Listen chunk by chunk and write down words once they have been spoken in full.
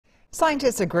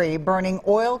Scientists agree burning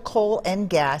oil, coal, and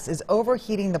gas is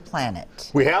overheating the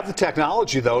planet. We have the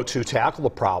technology, though, to tackle the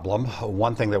problem.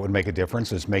 One thing that would make a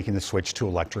difference is making the switch to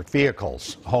electric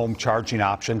vehicles. Home charging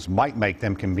options might make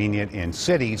them convenient in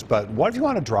cities, but what if you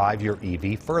want to drive your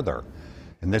EV further?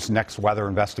 In this next weather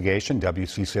investigation,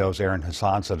 WCCO's Aaron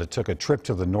Hassan took a trip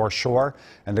to the North Shore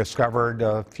and discovered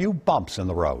a few bumps in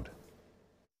the road.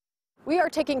 We are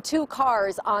taking two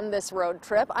cars on this road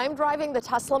trip. I'm driving the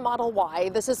Tesla Model Y.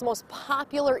 This is the most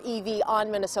popular EV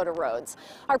on Minnesota roads.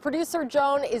 Our producer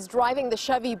Joan is driving the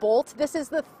Chevy Bolt. This is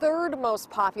the third most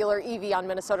popular EV on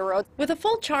Minnesota roads. With a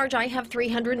full charge, I have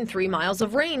 303 miles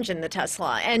of range in the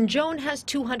Tesla, and Joan has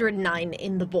 209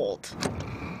 in the Bolt.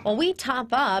 While we top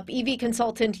up, EV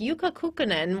consultant Jukka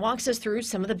Kukkonen walks us through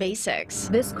some of the basics.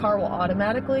 This car will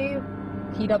automatically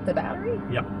heat up the battery?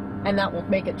 Yep. And that will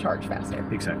make it charge faster.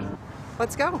 Exactly.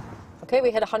 Let's go. Okay,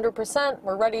 we hit 100%.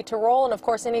 We're ready to roll. And of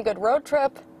course, any good road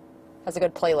trip has a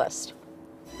good playlist.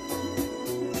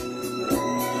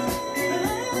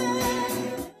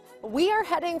 We are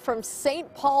heading from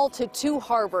St. Paul to Two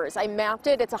Harbors. I mapped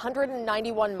it. It's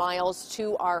 191 miles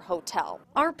to our hotel.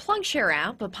 Our PlugShare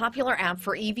app, a popular app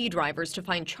for EV drivers to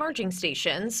find charging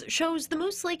stations, shows the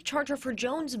Moose Lake charger for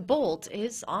Joan's Bolt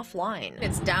is offline.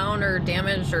 It's down or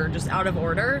damaged or just out of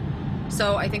order.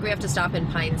 So I think we have to stop in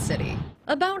Pine City.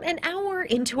 About an hour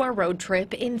into our road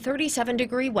trip in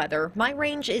 37-degree weather, my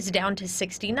range is down to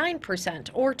 69%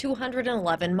 or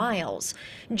 211 miles.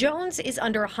 Joan's is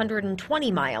under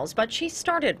 120 miles, but she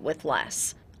started with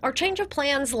less. Our change of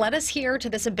plans led us here to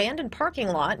this abandoned parking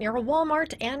lot near a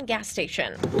Walmart and gas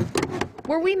station,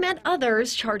 where we met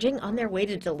others charging on their way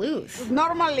to Duluth.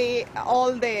 Normally,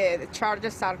 all the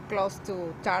chargers are close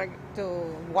to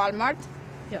Walmart,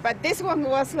 but this one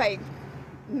was like,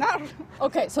 not.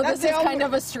 Okay, so this is kind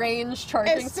of a strange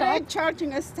charging stop? Strange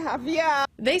charging stop, yeah.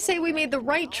 They say we made the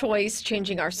right choice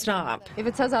changing our stop. If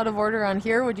it says out of order on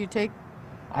here, would you take?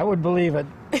 I would believe it.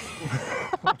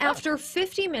 After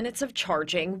 50 minutes of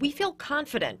charging, we feel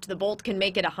confident the Bolt can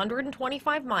make it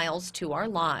 125 miles to our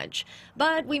lodge.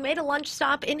 But we made a lunch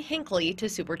stop in Hinckley to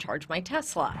supercharge my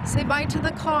Tesla. Say bye to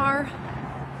the car.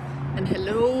 And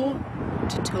hello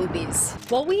to Toby's.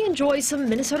 While we enjoy some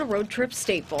Minnesota road trip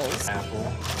staples,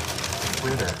 Apple.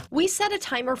 we set a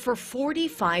timer for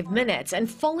 45 minutes and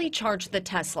fully charged the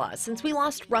Tesla since we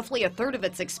lost roughly a third of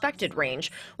its expected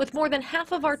range with more than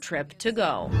half of our trip to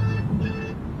go.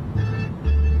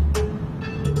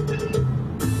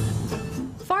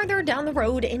 Farther down the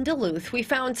road in Duluth, we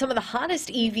found some of the hottest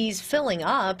EVs filling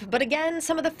up, but again,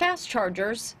 some of the fast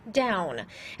chargers down.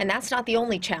 And that's not the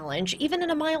only challenge, even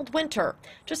in a mild winter.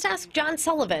 Just ask John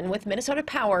Sullivan with Minnesota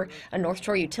Power, a North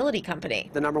Shore utility company.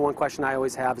 The number one question I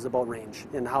always have is about range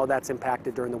and how that's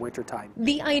impacted during the winter time.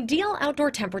 The ideal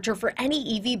outdoor temperature for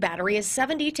any EV battery is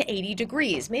 70 to 80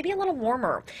 degrees, maybe a little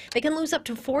warmer. They can lose up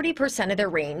to 40% of their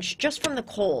range just from the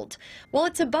cold. While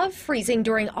it's above freezing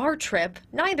during our trip,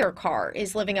 neither car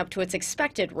is living up to its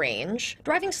expected range.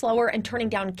 Driving slower and turning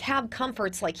down cab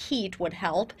comforts like heat would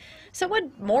help. So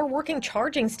would more working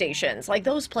charging stations like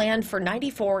those planned for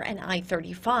 94 and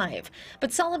I-35.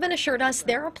 But Sullivan assured us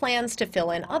there are plans to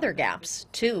fill in other gaps,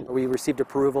 too. We received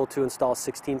approval to install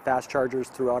 16 fast chargers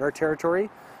throughout our territory,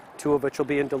 2 of which will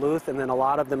be in Duluth, and then a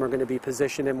lot of them are going to be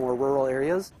positioned in more rural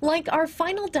areas. Like our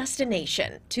final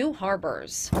destination, Two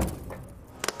Harbors.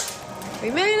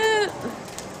 We made it!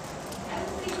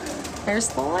 There's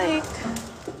the lake.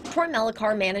 Troy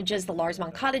Melikar manages the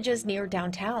Larsmont Cottages near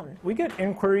downtown. We get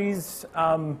inquiries,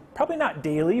 probably not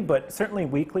daily, but certainly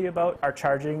weekly about our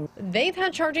charging. They've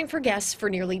had charging for guests for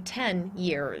nearly 10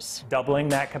 years. Doubling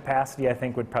that capacity, I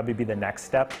think, would probably be the next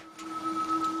step.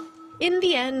 In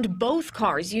the end, both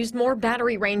cars used more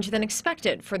battery range than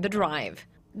expected for the drive.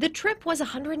 The trip was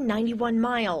 191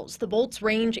 miles. The Bolt's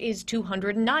range is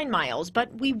 209 miles,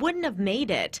 but we wouldn't have made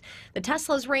it. The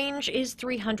Tesla's range is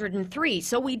 303,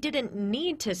 so we didn't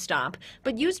need to stop,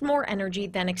 but used more energy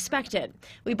than expected.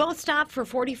 We both stopped for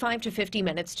 45 to 50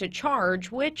 minutes to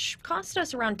charge, which cost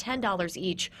us around $10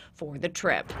 each for the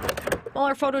trip. While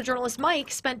our photojournalist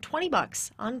Mike spent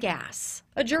 $20 on gas.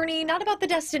 A journey not about the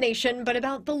destination, but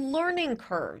about the learning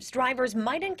curves drivers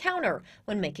might encounter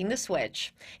when making the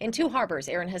switch. In Two Harbors,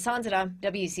 Aaron Hassanzadeh,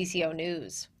 WCCO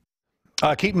News.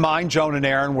 Keep in mind, Joan and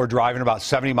Aaron were driving about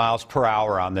 70 miles per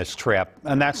hour on this trip,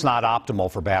 and that's not optimal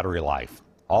for battery life.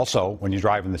 Also, when you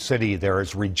drive in the city, there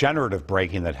is regenerative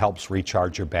braking that helps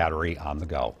recharge your battery on the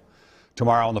go.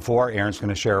 Tomorrow on the 4, Aaron's going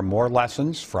to share more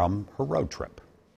lessons from her road trip.